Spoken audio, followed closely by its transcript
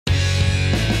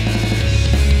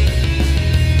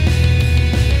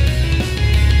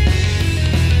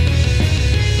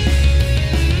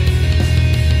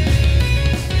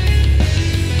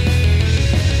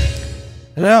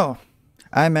Hello,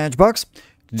 I'm Matchbox.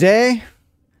 Today,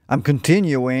 I'm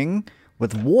continuing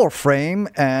with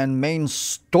Warframe and main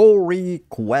story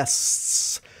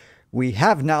quests. We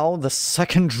have now the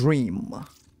second dream.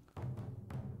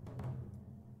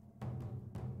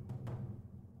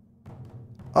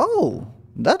 Oh,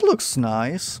 that looks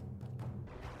nice.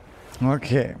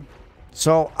 Okay,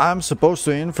 so I'm supposed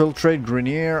to infiltrate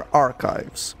Grenier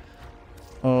archives.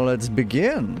 Let's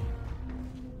begin.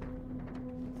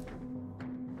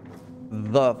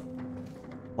 The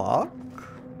fuck?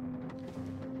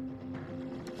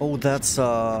 Oh, that's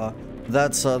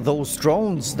those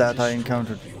drones that I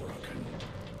encountered.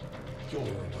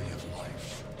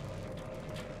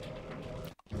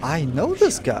 I know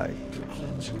this guy.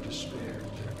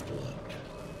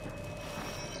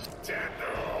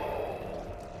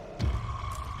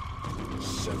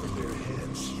 Sever their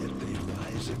heads, yet they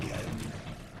rise again.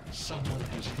 Someone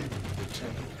has hidden the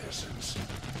Tenno essence,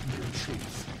 their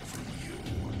truth from you.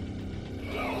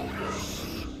 I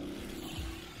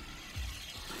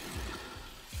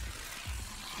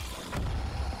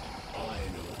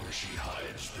know where she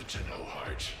hides the Tenno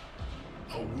heart.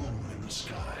 A womb in the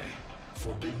sky,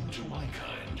 forbidden to my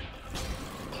kind.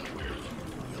 But where you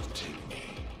will take me.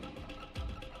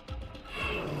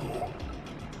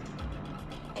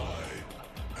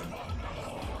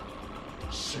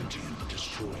 Sentient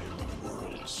destroyer of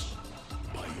worlds.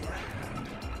 By your hand,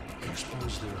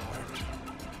 expose their heart.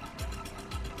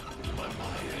 By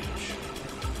my edge,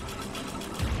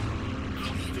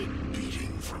 leave it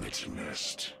beating from its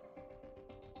nest.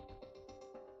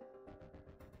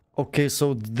 Okay,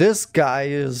 so this guy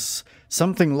is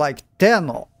something like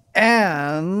Tenno,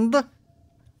 and...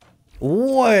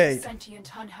 Wait! Sentient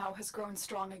Hunhow has grown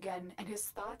strong again, and his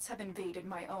thoughts have invaded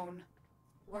my own.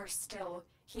 Worse still,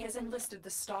 he has enlisted the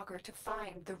Stalker to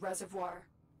find the reservoir,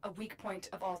 a weak point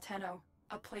of all Tenno,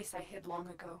 a place I hid long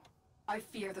ago. I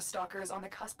fear the Stalker is on the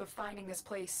cusp of finding this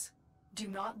place. Do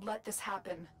not let this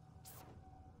happen.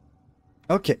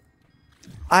 Okay.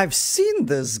 I've seen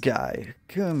this guy.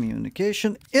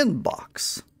 Communication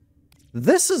inbox.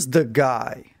 This is the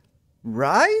guy,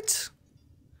 right?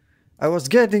 I was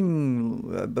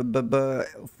getting...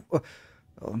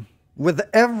 with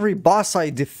every boss I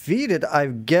defeated, I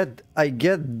get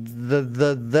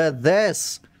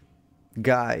this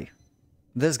guy.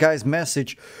 This guy's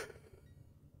message.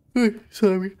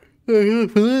 Sorry.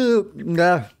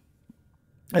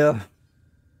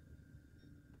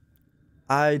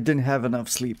 I didn't have enough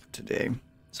sleep today,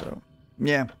 so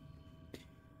yeah.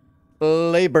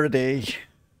 Labor Day,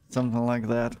 something like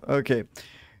that. Okay,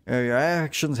 your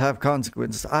actions have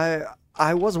consequences.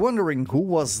 I was wondering who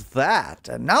was that,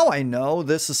 and now I know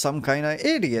this is some kind of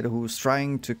idiot who's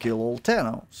trying to kill all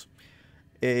Tennos.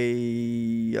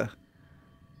 The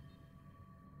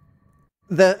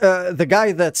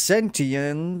guy that's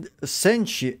sentient.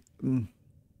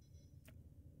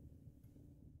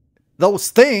 Those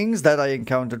things that I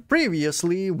encountered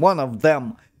previously, one of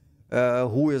them,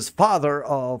 who is father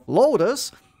of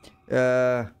Lotus,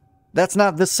 that's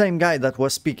not the same guy that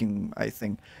was speaking, I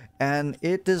think. And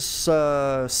it is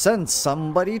sent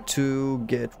somebody to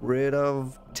get rid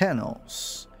of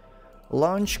Tennos.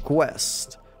 Launch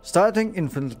quest. Starting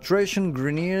infiltration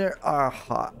Grenier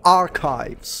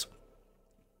archives.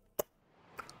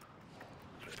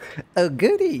 Oh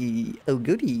goody,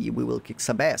 we will kick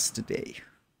some ass today.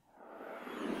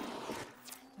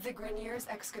 The Grenier's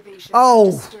excavation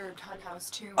Oh. disturbed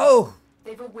Hunhow's tomb. Oh!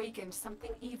 They've awakened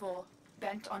something evil,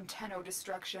 bent on Tenno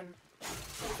destruction.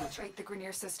 Infiltrate the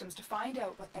Grenier systems to find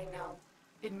out what they know.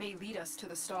 It may lead us to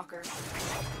the Stalker.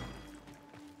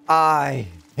 I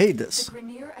hate this. The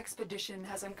Grenier expedition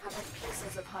has uncovered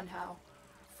pieces of Hunhow,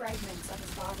 fragments of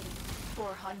his body.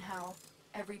 Poor Hunhow.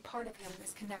 Every part of him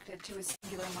is connected to his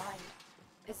singular mind.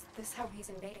 Is this how he's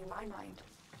invading my mind?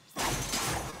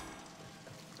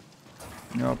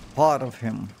 You're part of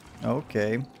him.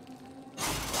 Okay.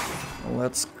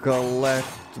 Let's collect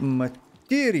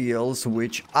materials,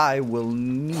 which I will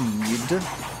need.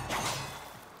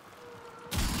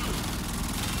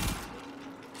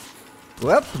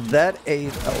 Well, that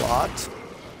ate a lot.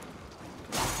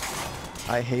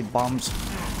 I hate bombs.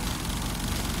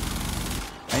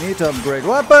 I need to upgrade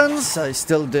weapons. I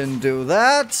still didn't do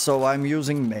that, so I'm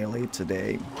using melee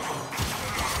today.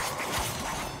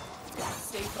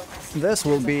 This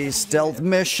will be stealth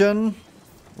mission,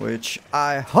 which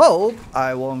I hope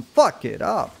I won't fuck it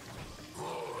up.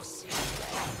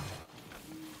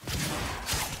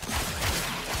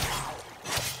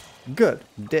 Good,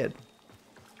 did.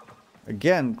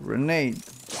 Again, grenade.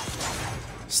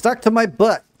 Stuck to my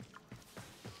butt.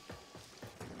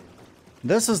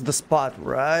 This is the spot,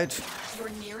 right? You're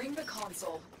nearing the console.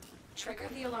 console. Trigger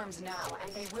the alarms now,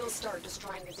 and they will start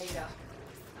destroying the data.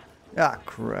 Ah,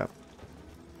 crap.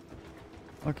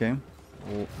 Okay.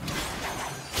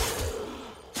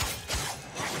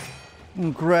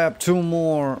 We'll grab 2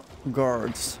 more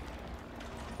guards.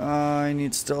 I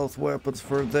need stealth weapons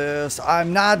for this.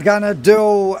 I'm not gonna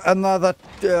do another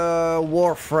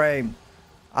Warframe.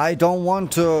 I don't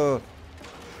want to...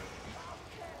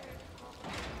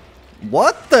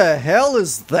 What the hell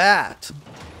is that?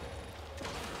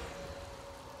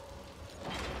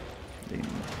 The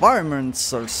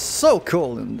environments are so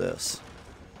cool in this.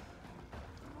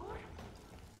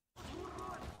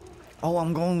 Oh,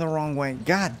 I'm going the wrong way.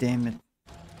 God damn it.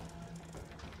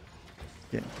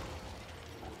 Okay.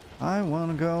 I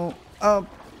want to go up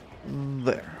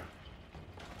there.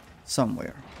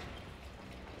 Somewhere.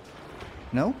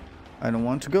 No? I don't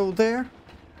want to go there.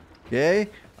 Okay.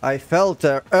 I felt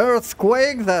an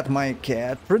earthquake that my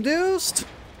cat produced.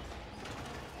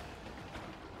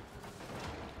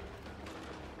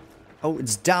 Oh,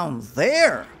 it's down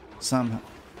there somehow.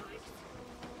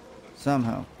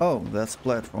 Somehow. Oh, that's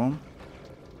platform.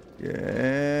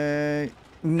 Yay.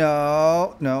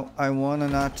 No, no, I wanna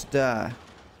not die.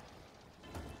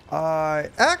 I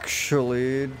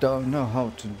actually don't know how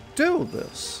to do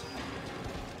this.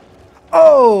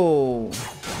 Oh!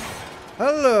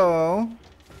 Hello!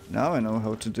 Now I know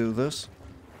how to do this.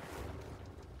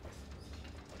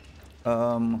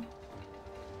 Boink.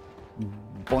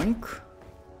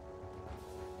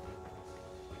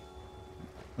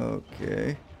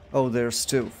 Okay. Oh, there's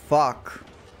 2. Fuck.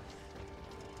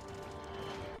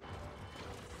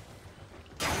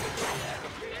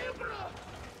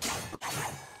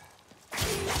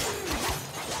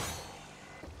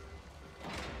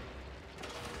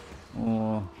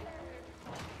 Oh.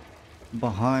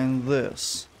 Behind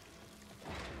this.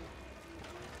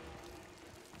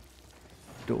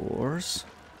 Doors.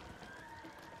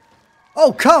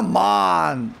 Oh, come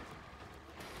on!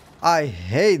 I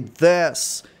hate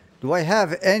this. Do I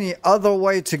have any other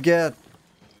way to get...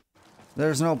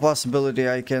 There's no possibility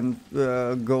I can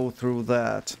go through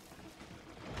that.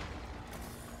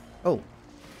 Oh.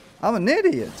 I'm an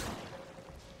idiot.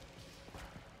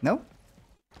 No?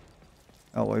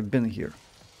 Oh, I've been here.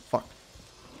 Fuck.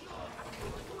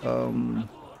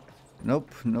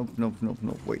 Nope, nope, nope, nope,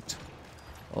 nope, wait.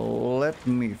 Let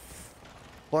me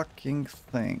fucking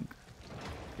think.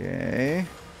 Okay.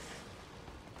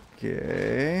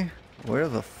 Okay. Where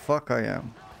the fuck I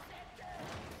am?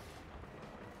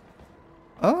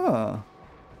 Ah.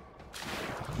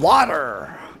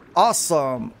 Water!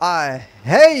 Awesome! I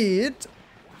hate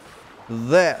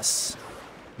this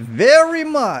very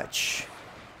much.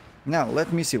 Now,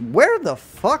 let me see. Where the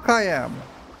fuck I am?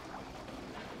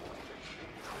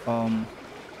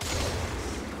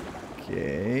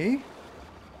 Okay.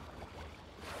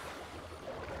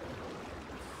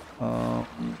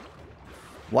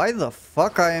 Why the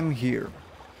fuck I am here?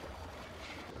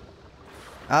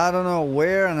 I don't know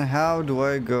where and how do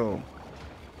I go.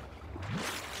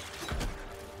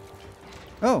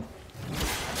 Oh.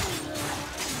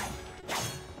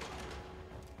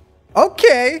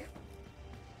 Okay.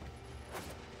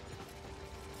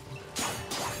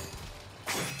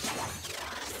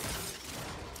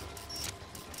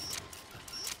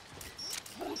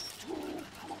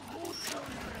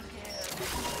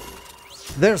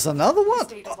 There's another one?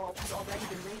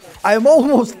 I'm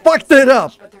almost fucked it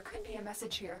up. But there could be a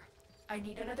message here. I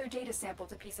need another data sample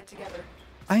to piece it together.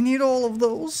 I need all of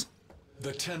those.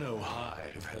 The Tenno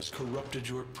Hive has corrupted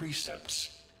your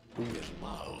precepts. With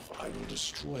love, I will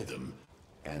destroy them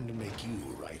and make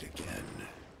you right again.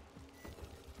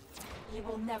 You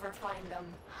will never find them,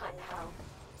 Hun Hao.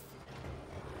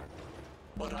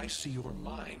 But I see your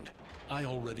mind. I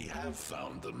already have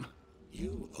found them.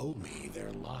 You owe me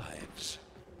their lives.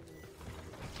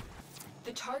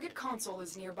 The target console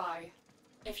is nearby.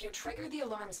 If you trigger the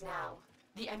alarms now,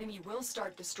 the enemy will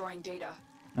start destroying data.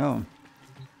 Oh.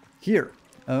 Here.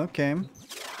 Okay.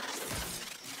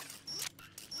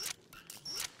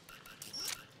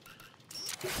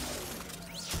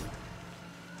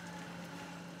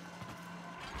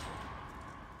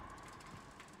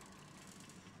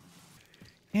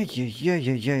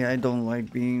 Yeah, I don't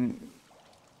like being...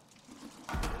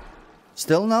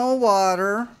 Still no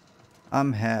water.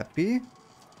 I'm happy.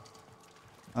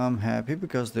 I'm happy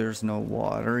because there's no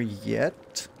water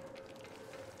yet.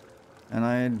 And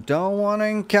I don't want to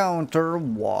encounter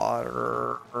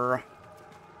water.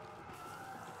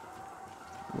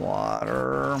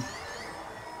 Water.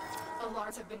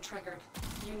 Alarms have been triggered.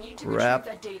 You need to retrieve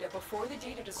that data before the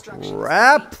data destruction.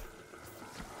 Crap.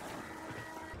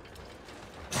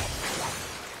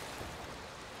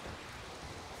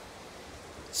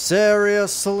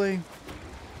 Seriously?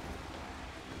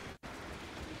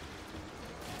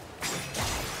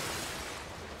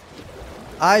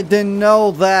 I didn't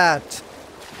know that.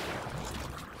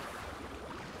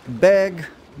 Big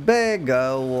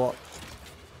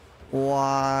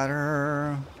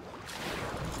water.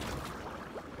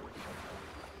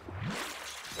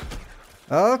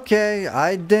 Okay,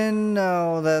 I didn't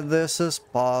know that this is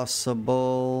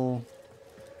possible.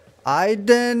 I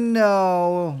didn't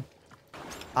know.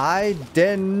 I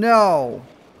didn't know.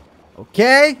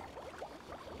 Okay?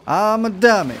 I'm a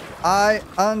dummy. I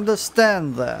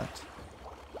understand that.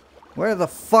 Where the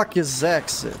fuck is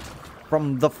exit?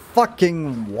 From the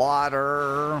fucking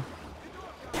water.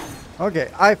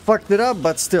 Okay, I fucked it up,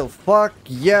 but still, fuck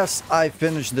yes, I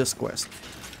finished this quest.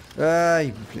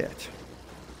 Ay, блядь.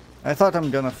 I thought I'm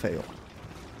gonna fail.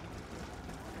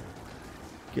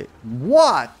 Okay,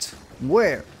 what?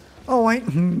 Where? Oh, I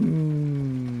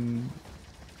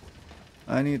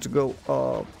need to go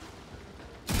up.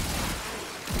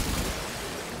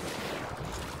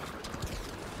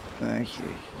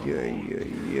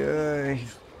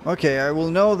 Okay, I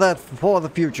will know that for the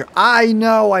future. I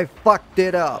know I fucked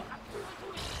it up.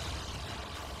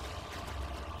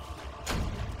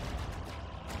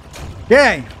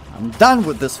 Okay, I'm done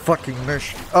with this fucking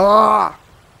mission. Ah,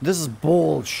 this is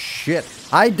bullshit.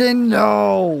 I didn't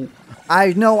know.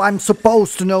 I know I'm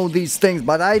supposed to know these things,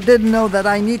 but I didn't know that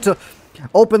I need to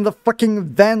open the fucking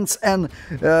vents and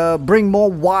bring more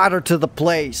water to the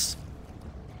place.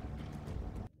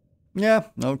 Yeah,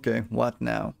 okay, what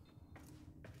now?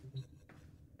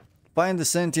 Find the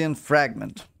sentient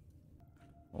fragment.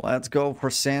 Let's go for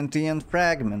sentient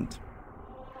fragment,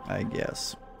 I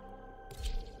guess.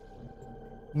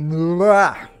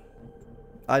 Blah.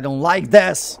 I don't like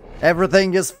this.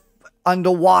 Everything is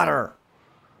underwater.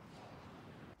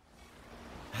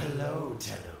 Hello,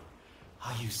 Tenno.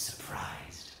 Are you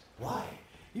surprised? Why?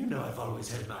 You know I've always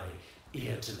had my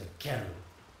ear to the kennel.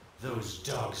 Those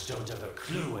dogs don't have a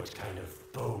clue what kind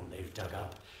of bone they've dug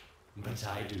up. But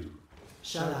I do.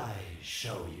 Shall I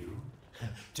show you?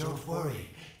 Don't worry.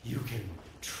 You can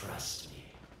trust me.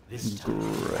 This time.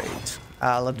 Great.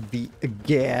 I'll be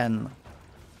again.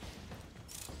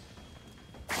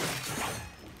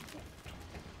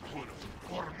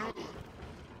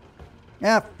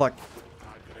 Yeah, fuck.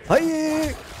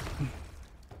 Hey!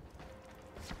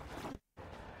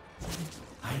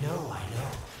 I know.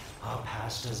 Our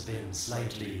past has been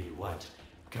slightly,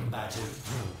 combative?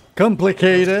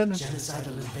 Complicated.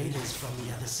 Genocidal invaders from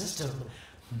the other system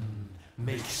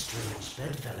make strange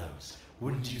bedfellows,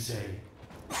 wouldn't you say?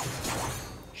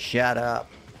 Shut up.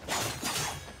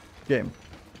 Okay.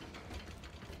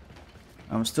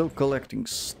 I'm still collecting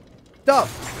stuff.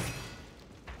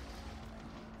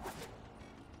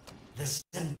 The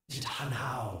scented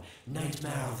Hanhao,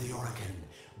 nightmare of the Oregon,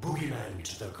 boogeyman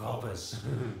to the coppers.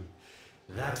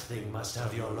 That thing must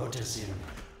have your Lotus in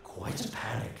quite a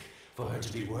panic for her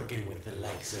to be working with the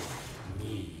likes of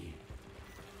me.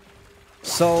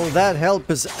 So that help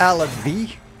is Alec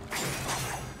B.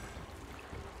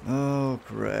 Oh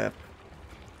crap.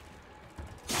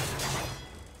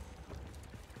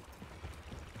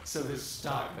 So this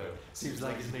stalker seems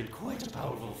like he's made quite a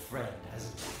powerful friend,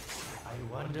 hasn't he? I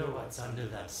wonder what's under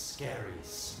that scary,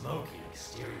 smoky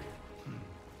exterior.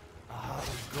 A heart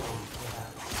of gold,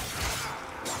 perhaps.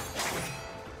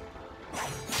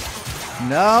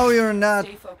 Now you're not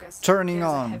Stay focused. turning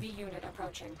There's a on. heavy unit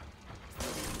approaching.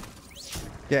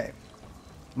 Okay.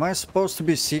 Am I supposed to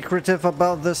be secretive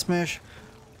about this, Mish?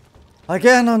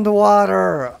 Again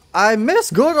underwater. I miss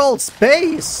good old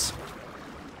space.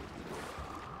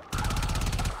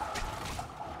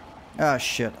 Ah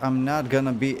shit, I'm not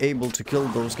gonna be able to kill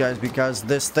those guys because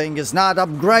this thing is not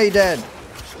upgraded.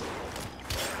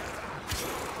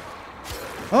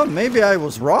 Oh, maybe I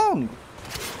was wrong.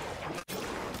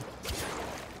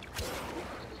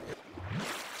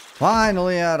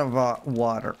 Finally out of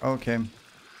water. Okay.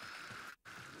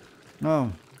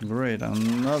 Oh, great.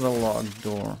 Another locked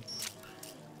door.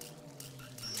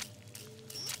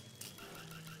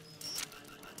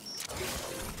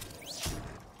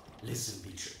 Listen,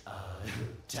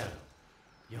 Tenno,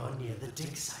 you're near the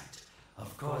dig site.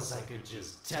 Of course I could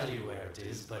just tell you where it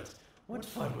is, but what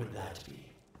fun would that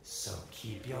be? So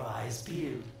keep your eyes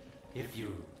peeled. If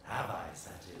you have eyes,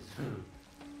 that is.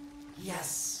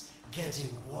 Yes,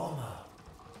 getting warmer.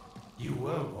 You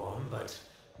were warm, but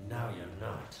now you're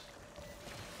not.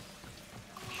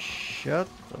 Shut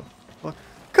the fuck.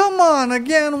 Come on,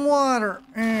 again, water.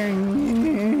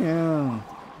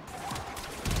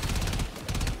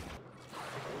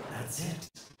 That's it.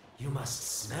 You must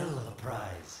smell the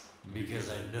prize, because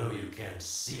I know you can't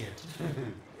see it.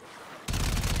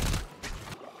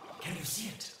 Can you see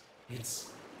it?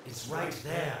 It's right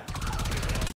there.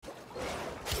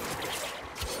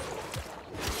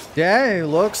 Yeah,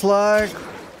 looks like a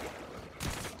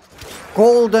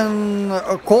cold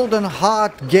and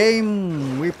hot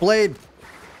game we played.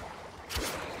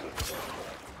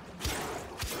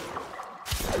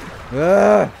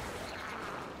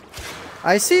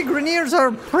 I see Greniers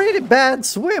are pretty bad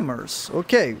swimmers.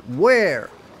 Okay, where?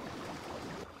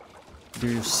 Do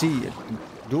you see it?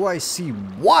 Do I see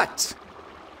what?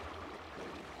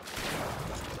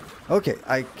 Okay,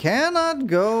 I cannot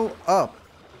go up.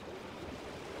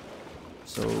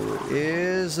 So,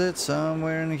 is it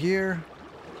somewhere in here?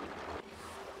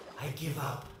 I give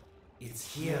up.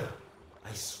 It's here.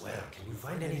 I swear, can you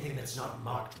find anything that's not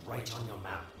marked right on your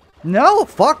map? No,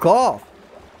 fuck off.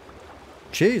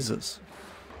 Jesus.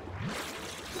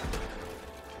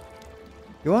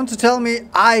 You want to tell me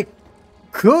I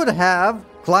could have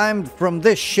climbed from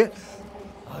this shit?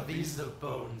 Are these the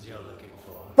bones you're looking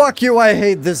for? Fuck you, I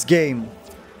hate this game.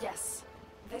 Yes,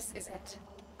 this is it.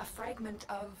 A fragment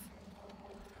of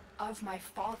my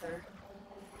father.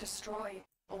 Destroy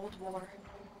old war.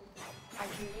 I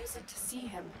can use it to see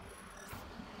him.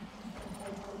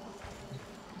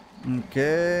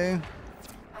 Okay.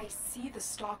 I see the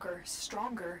stalker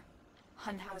stronger.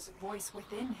 Hunhow's voice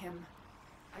within him.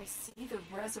 I see the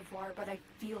reservoir, but I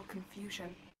feel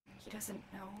confusion. He doesn't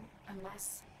know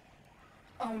unless...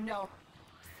 Oh no.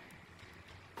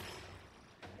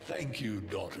 Thank you,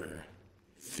 daughter.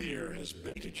 Fear has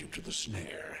baited you to the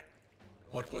snare.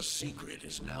 What was secret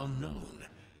is now known.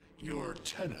 Your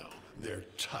Tenno, their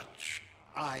touch.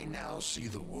 I now see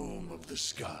the womb of the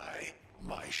sky.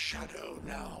 My shadow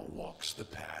now walks the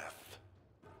path.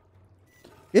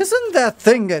 Isn't that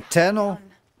thing a Tenno?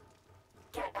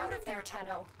 Get out of there,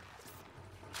 Tenno.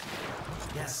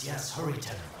 Yes, hurry,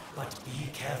 Tenno. But be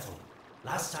careful.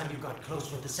 Last time you got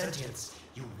close with the sentients,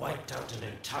 you wiped out an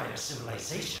entire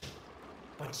civilization.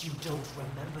 But you don't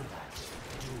remember that,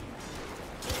 do you?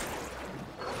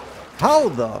 How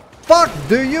the fuck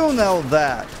do you know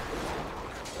that?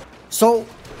 So,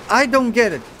 I don't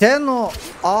get it. Tenno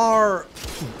are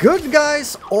good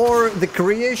guys or the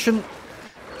creation...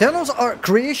 Tennos are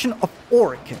creation of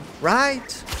Orkin,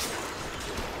 right?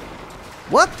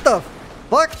 What the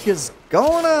fuck is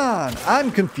going on?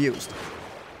 I'm confused.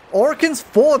 Orkins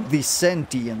fought the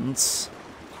sentients.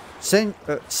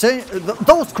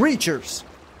 Those creatures.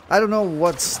 I don't know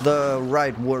what's the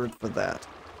right word for that.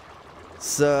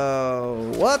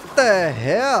 So, what the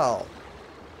hell?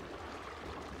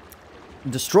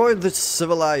 Destroy the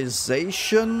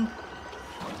civilization?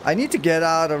 I need to get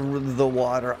out of the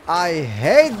water. I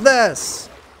hate this!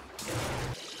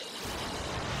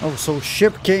 Oh, so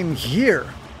ship came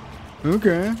here.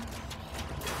 Okay.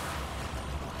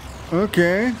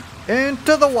 Okay.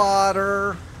 Into the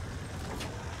water.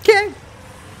 Okay.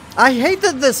 I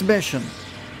hated this mission.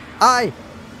 I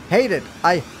hate it.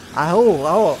 I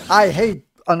hate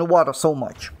underwater so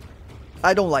much.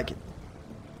 I don't like it.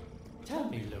 Tell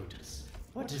me, Lotus,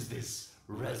 what is this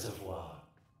reservoir?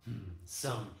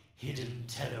 Some hidden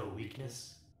Tenno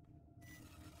weakness?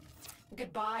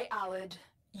 Goodbye, Alid.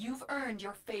 You've earned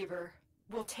your favor.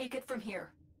 We'll take it from here.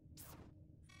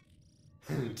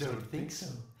 Don't think so.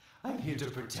 I'm here to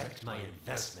protect my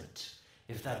investment.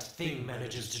 If that thing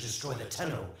manages to destroy the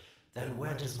Tenno, then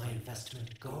where does my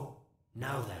investment go?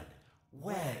 Now then,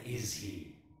 where is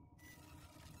he?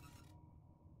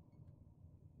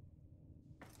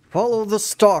 Follow the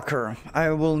stalker. I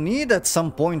will need at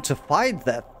some point to fight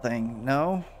that thing.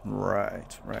 No?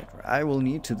 Right. I will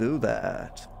need to do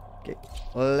that. Okay,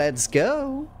 let's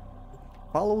go.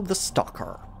 Follow the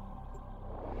stalker.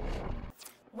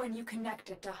 When you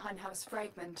connected to Hunhow's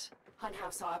fragment,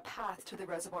 Hunhow saw a path to the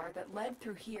reservoir that led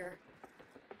through here.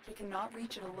 He cannot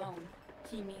reach it alone.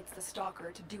 He needs the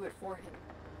stalker to do it for him.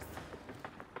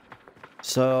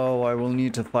 So I will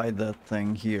need to fight that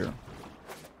thing here.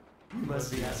 You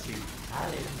must be asking,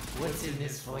 Alan, what's in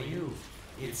this for you?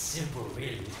 It's simple,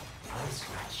 really. I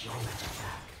scratch your matter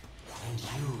back, and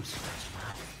you scratch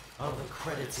mine. All the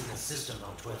credits in the system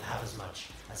aren't worth half as much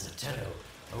as a Tenno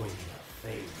owing me a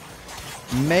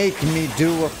favor. Make me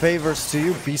do a favors to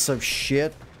you, piece of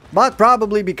shit. But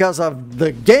probably because of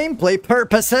the gameplay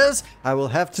purposes, I will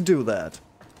have to do that.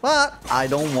 But I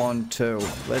don't want to.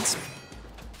 Let's...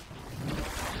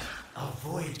 A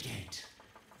void gate.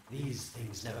 These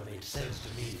things never made sense to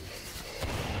me.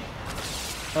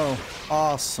 Oh,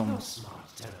 awesome. How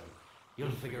smart, Tenno. You'll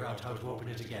figure out how to open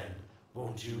it again,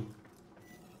 won't you?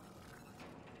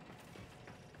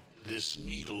 This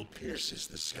needle pierces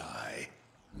the sky.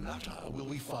 Not how will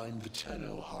we find the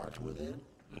Tenno heart within?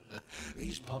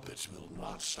 These puppets will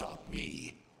not stop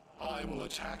me. I will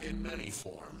attack in many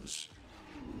forms.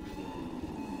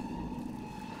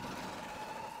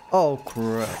 Oh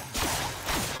crap.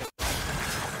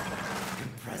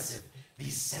 Impressive.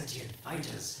 These sentient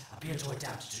fighters appear to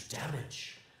adapt to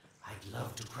damage. I'd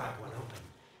love to crack one open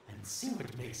and see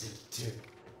what makes it tick.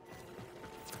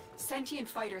 Sentient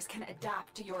fighters can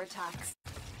adapt to your attacks.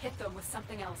 Hit them with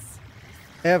something else.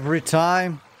 Every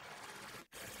time.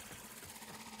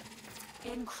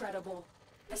 Incredible.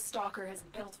 The Stalker has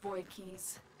built void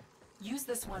keys. Use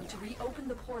this one to reopen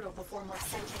the portal before more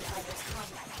sentient fighters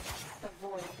come. The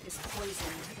void is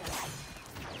poison to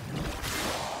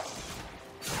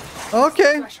them.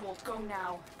 Okay. Threshold, go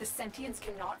now. The sentients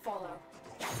cannot follow.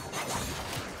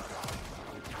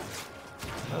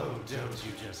 Oh, don't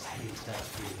you just hate that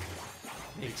feeling?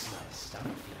 Makes my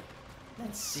stomach flip.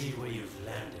 Let's see where you've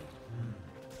landed.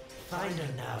 Find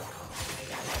a nav.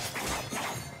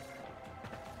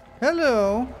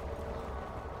 Hello.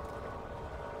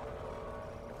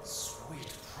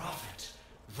 Sweet prophet,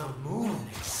 the moon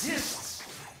exists.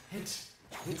 It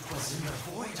was in the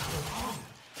void all along.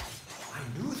 I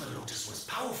knew the Lotus was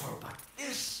powerful, but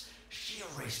this, she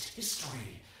erased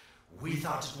history. We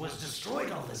thought it was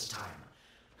destroyed all this time.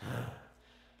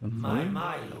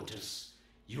 My, Lotus,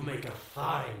 you make a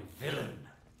fine villain.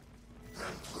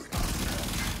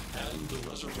 And the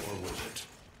reservoir with it.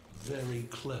 Very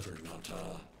clever,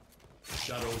 Nata.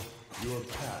 Shadow, your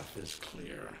path is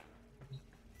clear.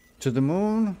 To the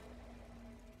moon.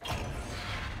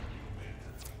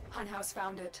 Hunhouse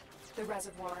found it. The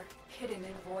reservoir, hidden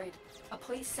in a void. A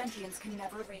place sentients can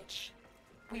never reach.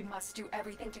 We must do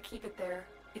everything to keep it there.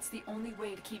 It's the only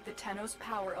way to keep the Tenno's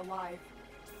power alive.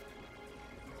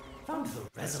 Found the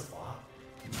reservoir?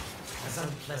 As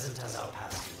unpleasant as our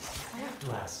past is, I have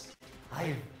to ask.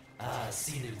 I've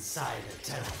seen inside a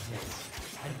Tenno place,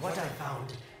 and what I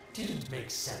found didn't make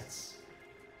sense.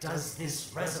 Does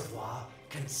this reservoir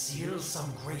conceal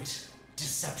some great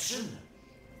deception?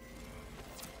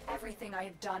 Everything I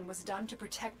have done was done to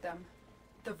protect them.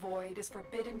 The void is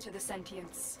forbidden to the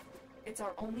sentients. It's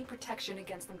our only protection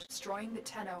against them destroying the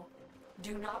Tenno.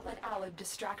 Do not let Alad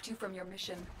distract you from your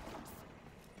mission.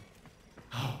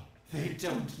 Oh, they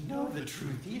don't know the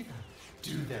truth either,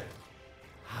 do they?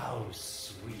 How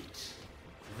sweet.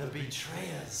 The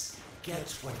betrayers get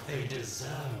what they deserve.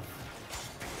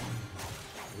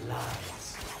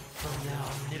 Lies from their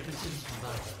omnipotent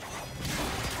mother.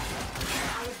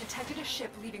 I have detected a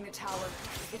ship leaving the tower.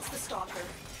 It's the Stalker.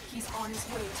 He's on his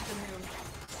way to the moon.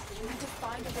 You need to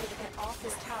find a way to get off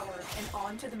this tower and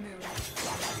onto the moon.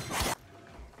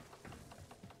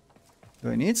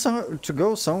 Do I need some to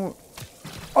go somewhere?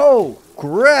 Oh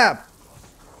crap!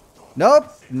 Nope,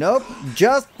 nope,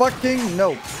 just fucking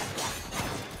nope.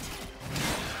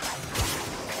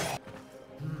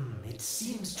 It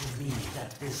seems to me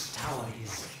that this tower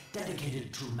is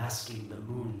dedicated to masking the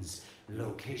moon's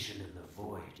location in the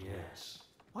void, yes.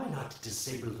 Why not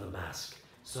disable the mask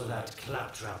so that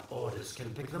claptrap orders can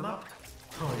pick them up?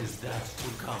 Or is that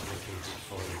too complicated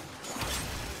for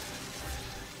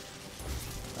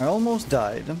you? I almost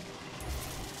died.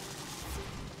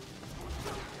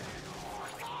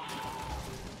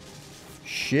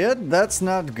 Shit, that's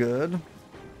not good.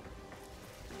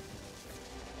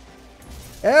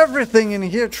 Everything in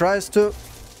here tries to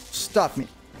stop me.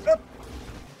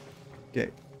 Okay,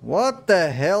 what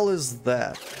the hell is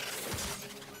that?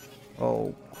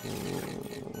 Oh,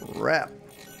 crap.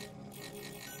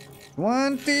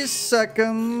 20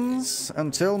 seconds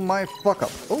until my fuck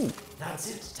up. Oh, That's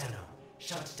it, Tenno.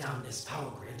 Shut down this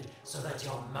power grid so that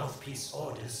your mouthpiece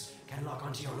orders can lock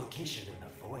onto your location in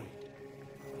the void.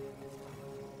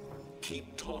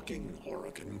 Keep talking,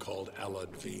 Orokin called Alad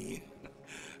V.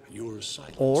 Your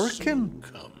silence Orokin? soon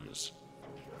comes.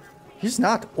 he's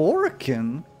not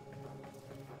Orokin.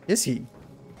 Is he?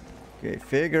 Okay,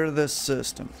 figure this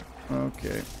system.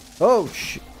 Okay. Oh,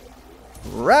 shit.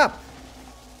 Crap!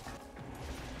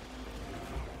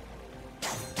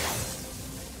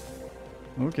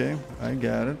 Okay, I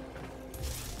got it.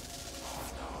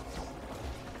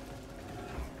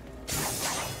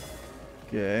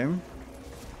 Okay.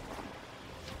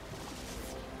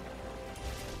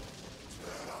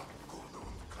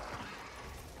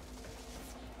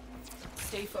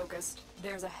 Stay focused.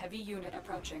 There's a heavy unit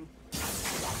approaching. You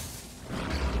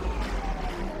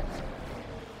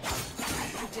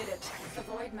did it. The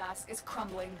void mask is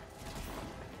crumbling.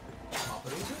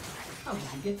 Operator? How did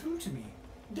you get through to me?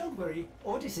 Don't worry,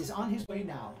 Ordis is on his way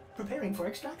now, preparing for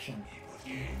extraction.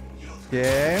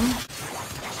 Okay.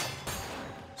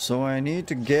 So I need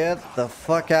to get the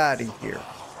fuck out of here.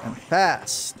 And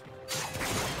fast.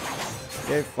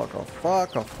 Okay, fuck off,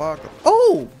 fuck off, fuck off.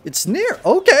 Oh, it's near.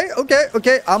 Okay, okay,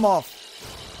 okay, I'm off.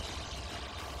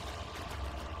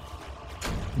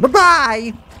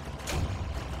 Bye-bye!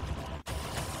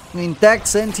 Intact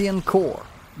sentient core.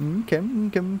 Okay,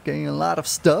 okay, okay, a lot of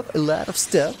stuff, a lot of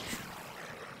stuff.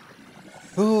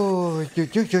 Oh,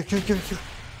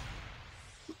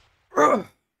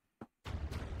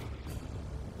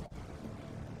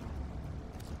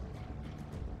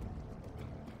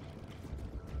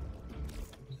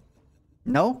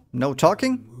 No? No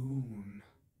talking? Moon.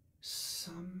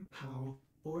 Somehow,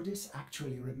 Ordis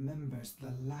actually remembers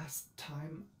the last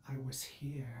time I was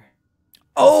here.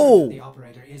 Oh! The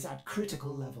operator is at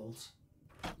critical levels.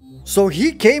 So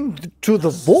he came to the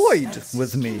void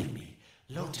with me.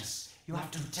 Lotus, you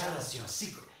have to tell us your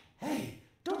secret. Hey,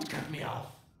 don't cut me off.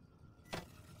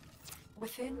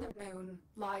 Within the moon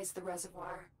lies the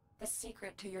reservoir, the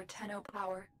secret to your Tenno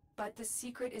power. But the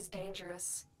secret is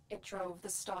dangerous. It drove the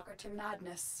Stalker to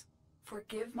madness.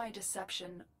 Forgive my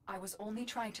deception. I was only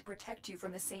trying to protect you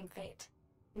from the same fate.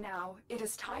 Now, it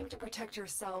is time to protect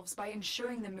yourselves by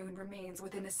ensuring the moon remains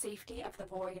within the safety of the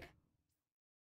void.